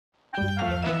Hey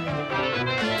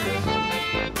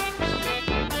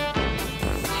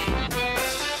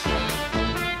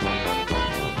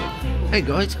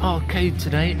guys, arcade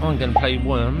today. I'm going to play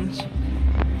Worms.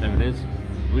 There it is,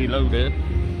 reloaded.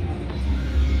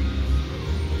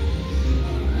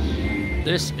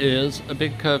 This is a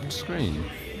big curved screen.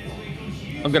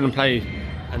 I'm going to play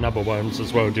another Worms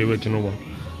as well, the original one.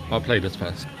 I'll play this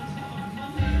first.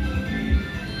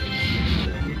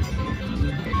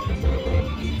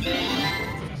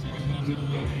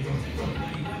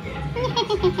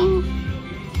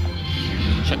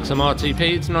 Check some RTP,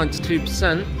 it's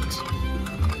 92%.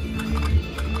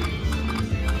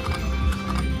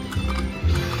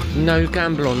 No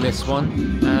gamble on this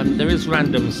one. There is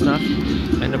random stuff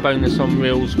and a bonus on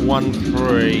reels 1,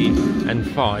 3 and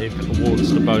 5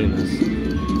 awards the bonus.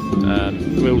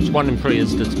 Reels 1 and 3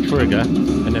 is the trigger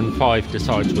and then 5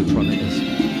 decides which one it is.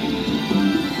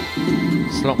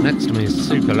 Slot next to me is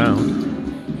super loud.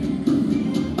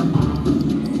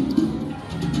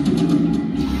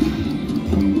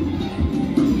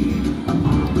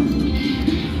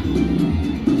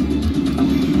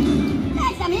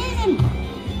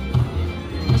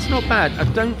 Not bad. I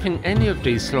don't think any of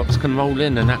these slots can roll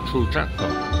in an actual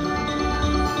jackpot.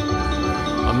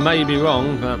 I may be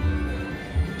wrong, but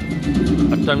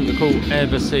I don't recall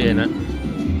ever seeing it.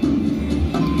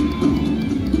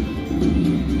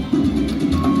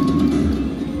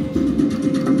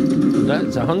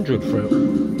 That's 100 for it.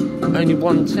 Only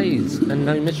 1 tease and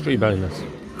no mystery bonus.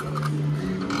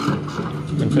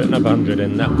 And put another 100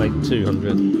 in, that'll make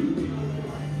 200.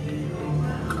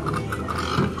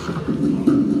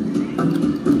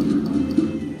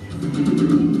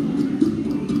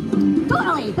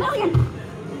 Brilliant!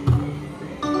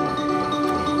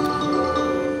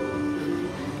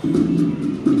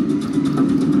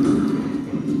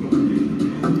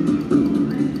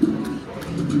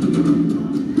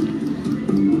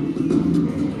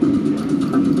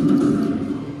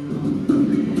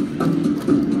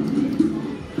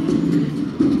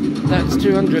 That's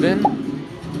 200 in.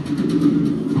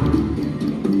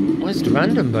 Where's the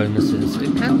random bonuses?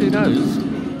 It can do those.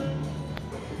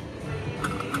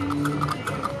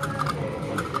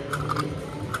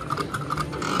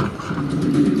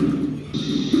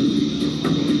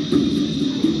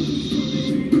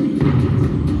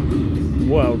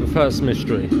 Well, the first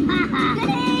mystery.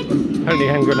 Holy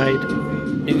hand grenade.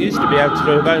 It used to be able to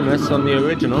do a bonus on the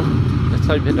original. Let's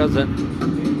hope it does it.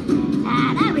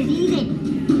 That was easy.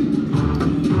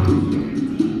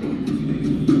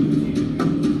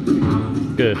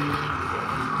 Good.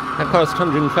 That cost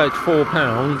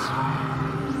 £134.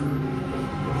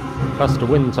 Plus the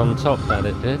wins on top that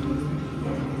it did.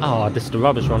 Ah, this is the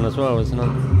rubbish one as well, isn't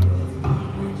it?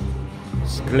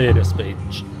 Let's clear the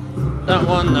speech. That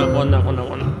one, that one, that one, that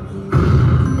one.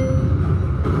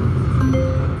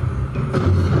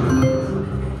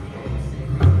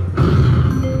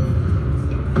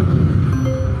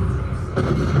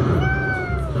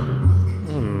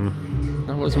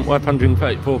 That wasn't worth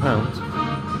 £134.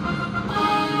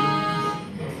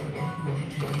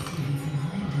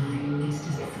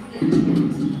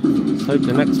 Let's hope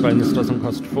the next bonus doesn't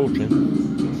cost a fortune.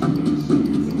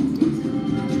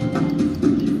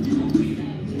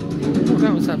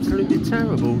 That was absolutely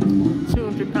terrible.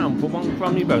 £200 for 1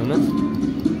 crummy bonus.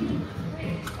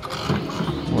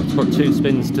 Well, it's got 2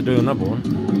 spins to do another one.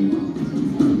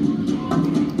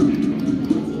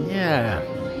 Yeah.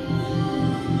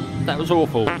 That was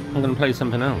awful. I'm going to play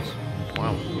something else.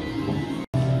 Wow.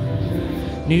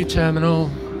 New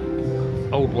terminal.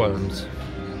 Old Worms.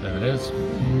 There it is.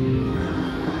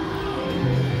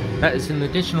 That is an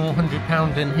additional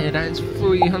 £100 in here. That is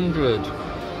 300.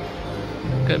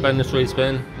 Get a bonus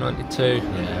respin, 92.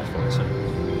 Yeah, I thought so.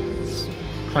 Let's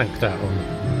crank that on.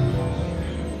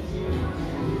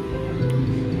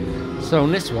 So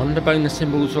on this one, the bonus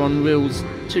symbols are on reels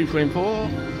 2, 3 and 4.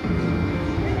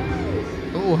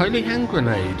 Oh, holy hand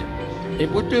grenade. It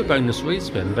would do a bonus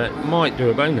respin, but it might do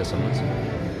a bonus on this.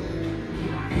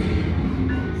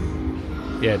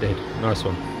 Yeah, it did. Nice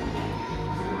one.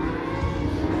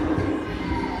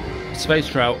 Space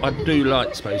Trout. I do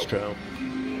like Space Trout.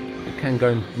 Can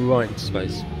go right into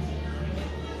space.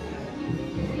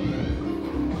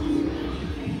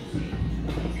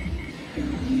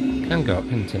 Can go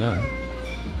up into that.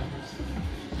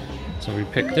 So we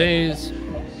pick these.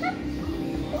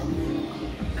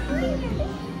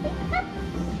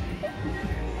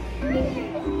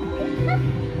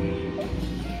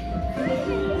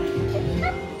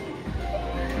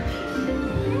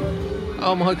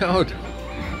 Oh my god!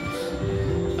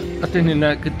 I didn't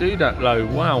know it could do that low.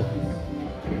 Wow.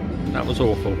 That was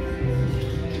awful.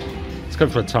 Let's go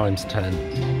for a times 10.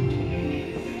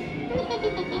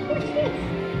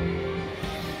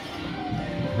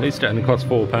 At least it only costs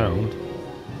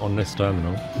 £4 on this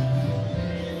terminal.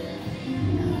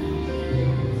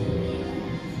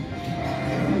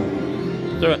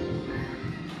 Do it.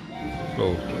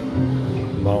 Oh,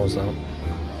 miles out.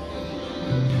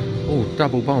 Oh,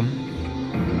 double bomb.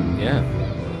 Yeah.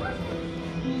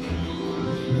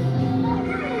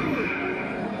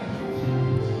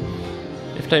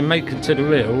 If they make it to the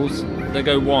reels, they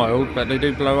go wild, but they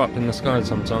do blow up in the sky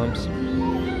sometimes.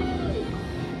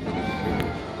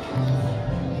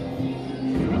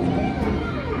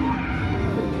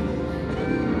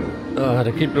 Oh,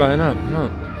 they keep blowing up.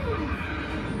 Look.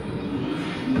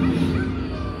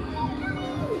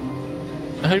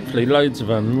 Hopefully loads of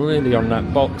them really on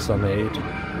that box I need.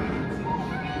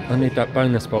 I need that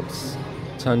bonus box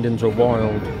turned into a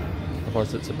wild,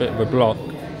 otherwise it's a bit of a block.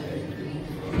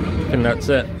 I think that's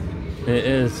it. It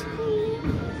is.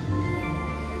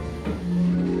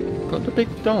 Got the big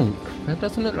donk. That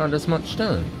doesn't look like there's much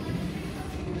to it.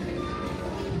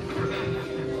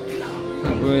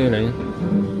 Not really.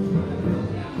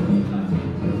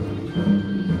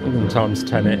 I'm going to times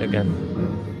 10 it again.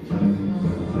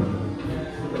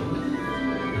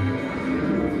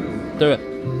 Do it.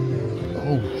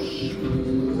 Oh.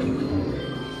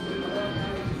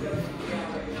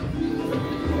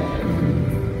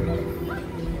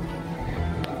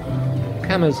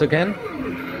 Cameras again.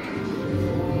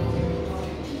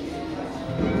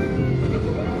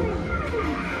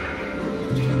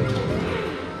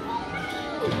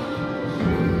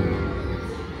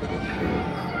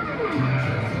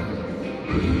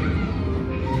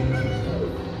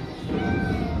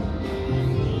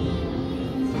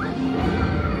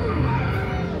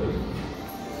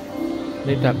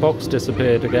 Need that box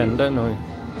disappeared again, don't I?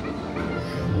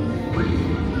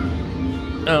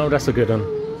 Oh, that's a good one.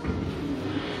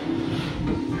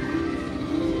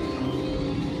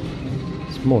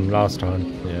 It's more than last time,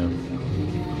 yeah.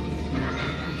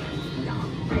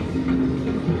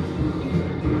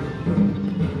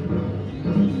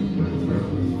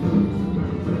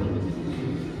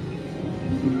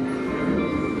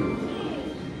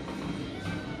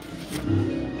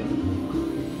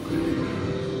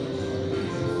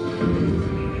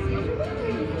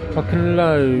 I can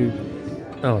load.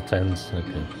 Oh, 10s,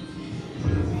 okay.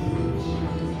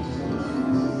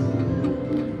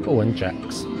 Oh, and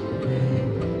jacks.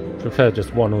 Prefer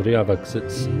just one or the other because it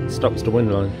stops the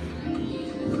wind line.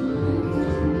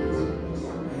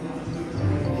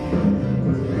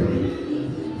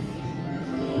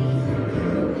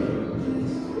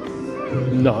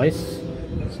 Nice.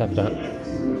 Let's have that.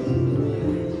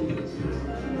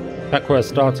 Back where I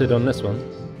started on this one.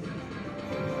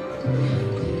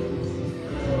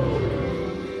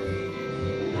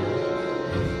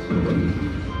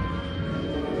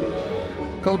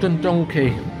 Golden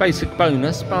Donkey, basic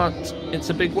bonus, but it's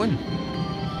a big win.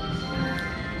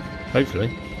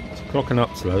 Hopefully. It's clocking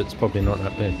up slow, it's probably not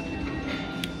that big.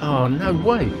 Oh, no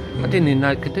way! I didn't even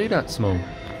know it could do that small.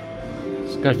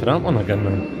 Let's go for that one again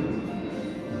then.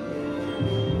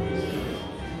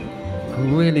 I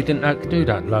really didn't know it could do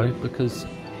that low because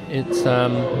it's,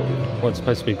 well, it's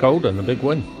supposed to be golden, a big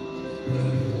win.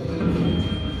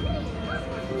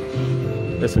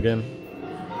 This again.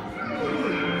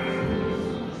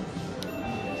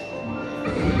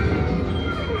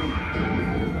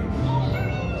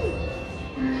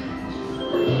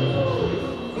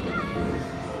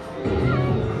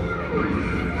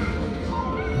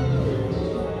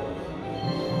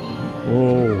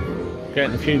 Oh,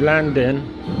 getting a few landing.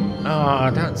 Ah,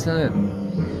 that's it.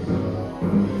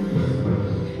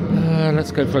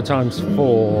 Let's go for a times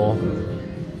 4.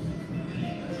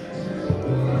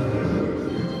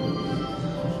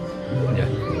 Yeah.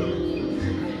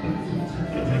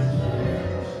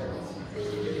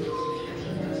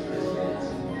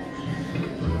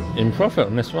 In profit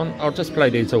on this one. I'll just play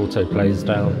these auto plays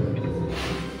down.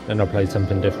 Then I'll play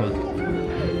something different.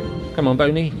 Come on,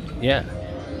 Boney. Yeah.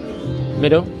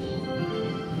 Middle.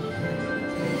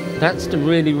 That's the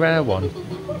really rare one.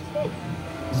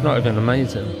 It's not even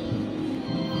amazing.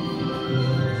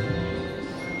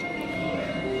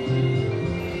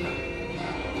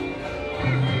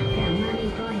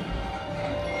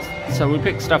 So we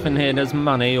pick stuff in here, there's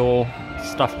money or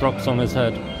stuff drops on his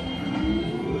head.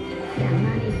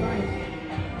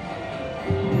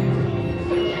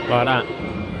 Like that.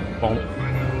 Bonk.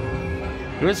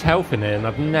 There is health in here and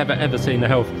I've never ever seen a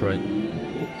health crate.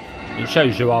 It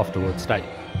shows you afterwards, that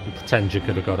you pretend you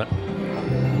could have got it.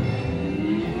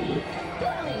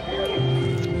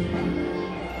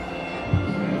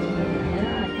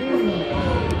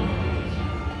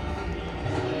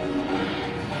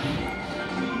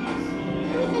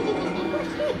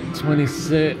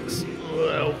 26.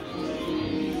 Well.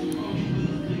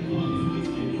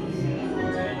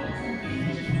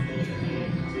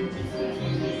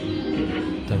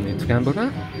 Don't need to gamble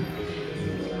that.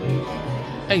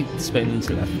 8 spins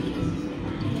left.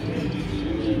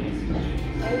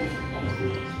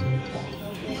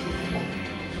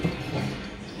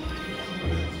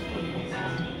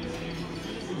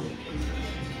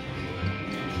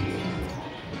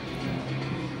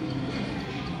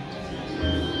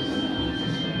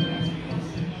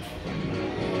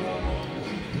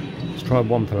 Let's try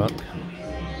one for luck.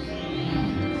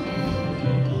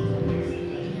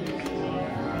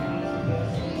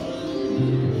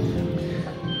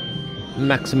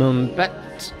 Maximum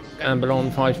bet, gamble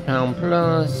on £5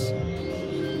 plus.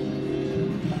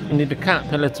 We need a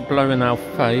caterpillar to blow in our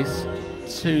face.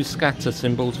 2 scatter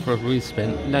symbols for a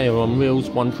respin. They are on reels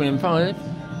 1, 3 and 5.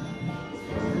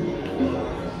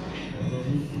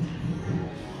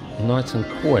 Nice and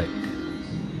quick.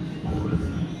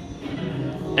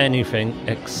 Anything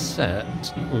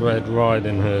except Red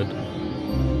Riding Hood.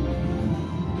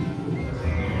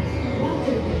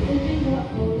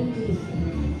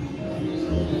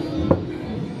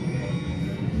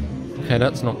 Okay,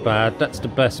 that's not bad. That's the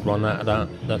best one out of that.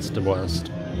 That's the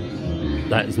worst.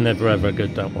 That is never ever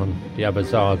good, that one. The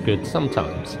others are good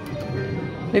sometimes.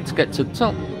 Need to get to the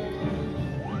top.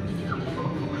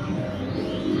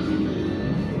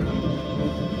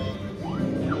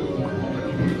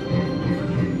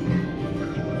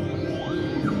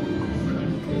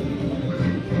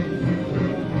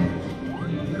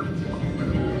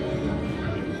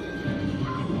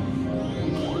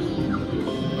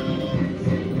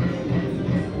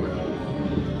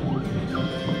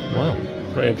 Wow,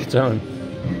 every time.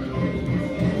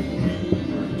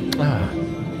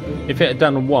 If it had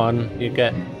done a 1, you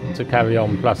get to carry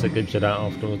on, plus it gives you that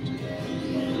afterwards.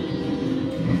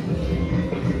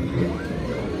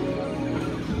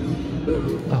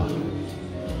 Oh.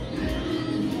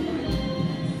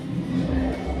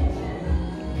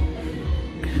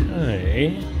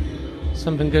 Okay,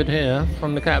 something good here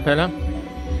from the caterpillar.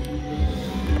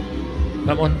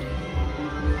 That one.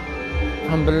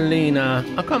 Thumbelina.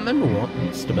 I can't remember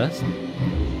what's the best.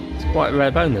 It's quite a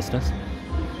rare bonus, this.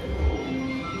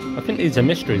 I think these are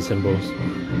mystery symbols.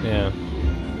 Yeah.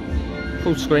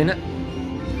 Full screen it.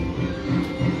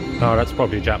 Oh, that's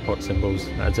probably jackpot symbols,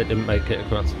 as it didn't make it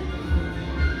across.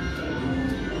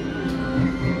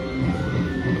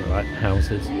 Right,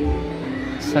 houses.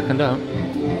 Second up.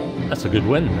 That's a good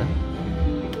win, then.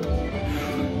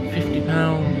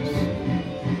 £50.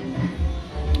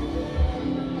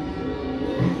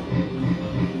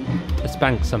 Let's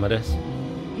bank some of this.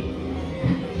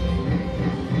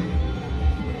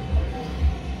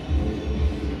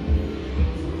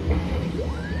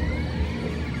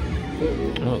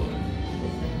 Oh.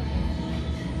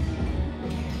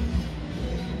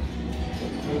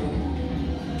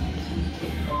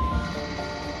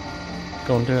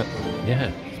 Go on, do it.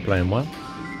 Yeah, it's playing well.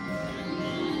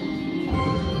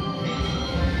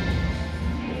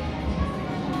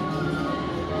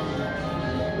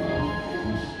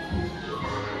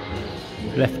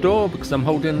 Left door because I'm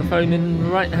holding the phone in the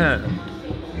right hand.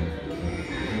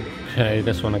 Okay,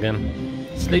 this one again.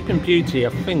 Sleeping Beauty, I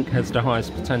think, has the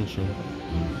highest potential.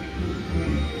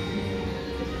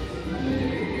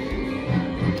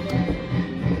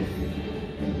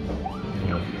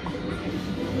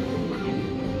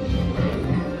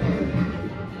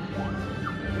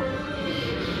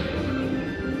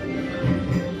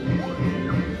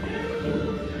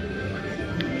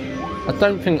 I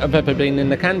don't think I've ever been in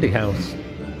the candy house.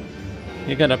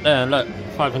 You get up there, look,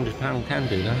 £500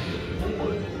 candy there.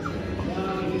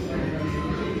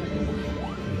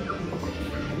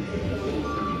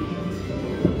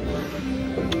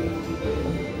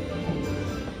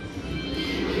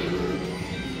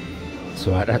 That's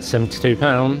alright, that's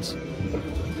 £72.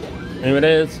 Here it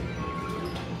is.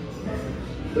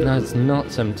 No, it's not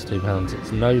 £72,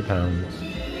 it's no pounds.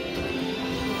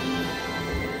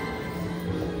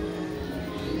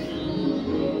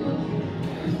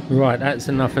 Right, that's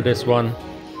enough of this one,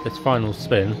 this final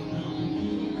spin.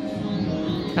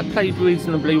 That played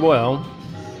reasonably well.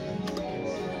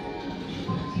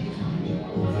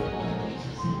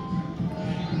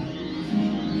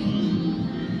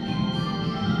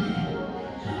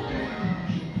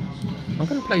 I'm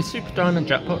going to play Super Diamond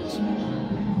Jackpots.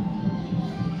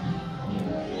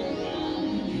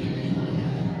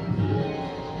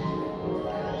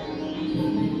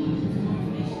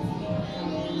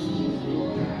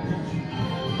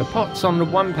 The pot's on the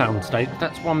 £1 stake,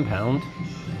 that's £1.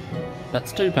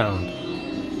 That's £2.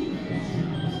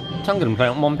 So I'm going to play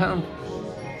on £1.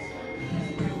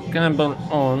 gamble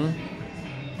on.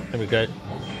 There we go.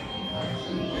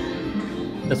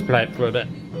 Let's play it for a bit.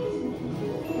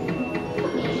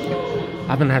 I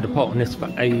haven't had a pot on this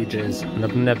for ages, and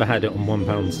I've never had it on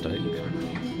 £1 stake.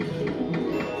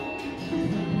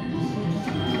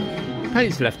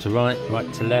 Pays left to right,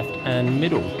 right to left, and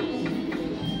middle.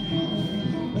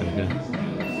 There we go.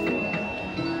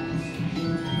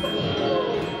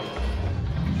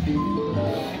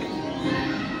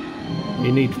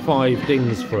 You need 5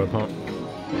 dings for a pot.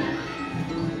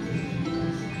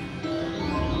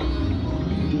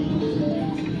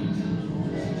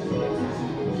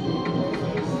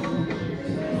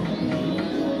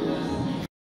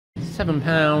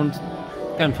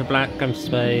 £7, going for black, going for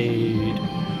spade.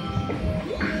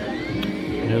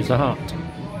 There's a heart.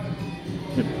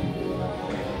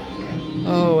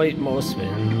 Oh, 8 more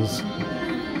spins.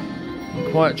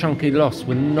 Quite a chunky loss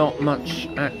with not much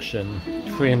action.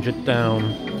 300 down,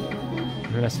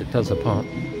 unless it does a pot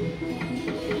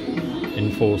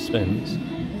in 4 spins.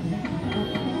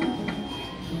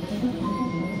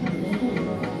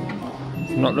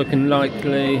 It's not looking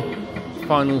likely.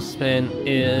 Final spin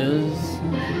is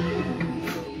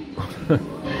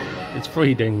it's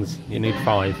 3 dings. You need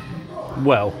 5.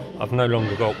 Well, I've no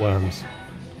longer got worms,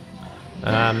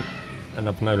 and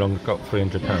I've no longer got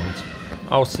 £300.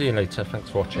 I'll see you later. Thanks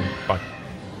for watching. Bye.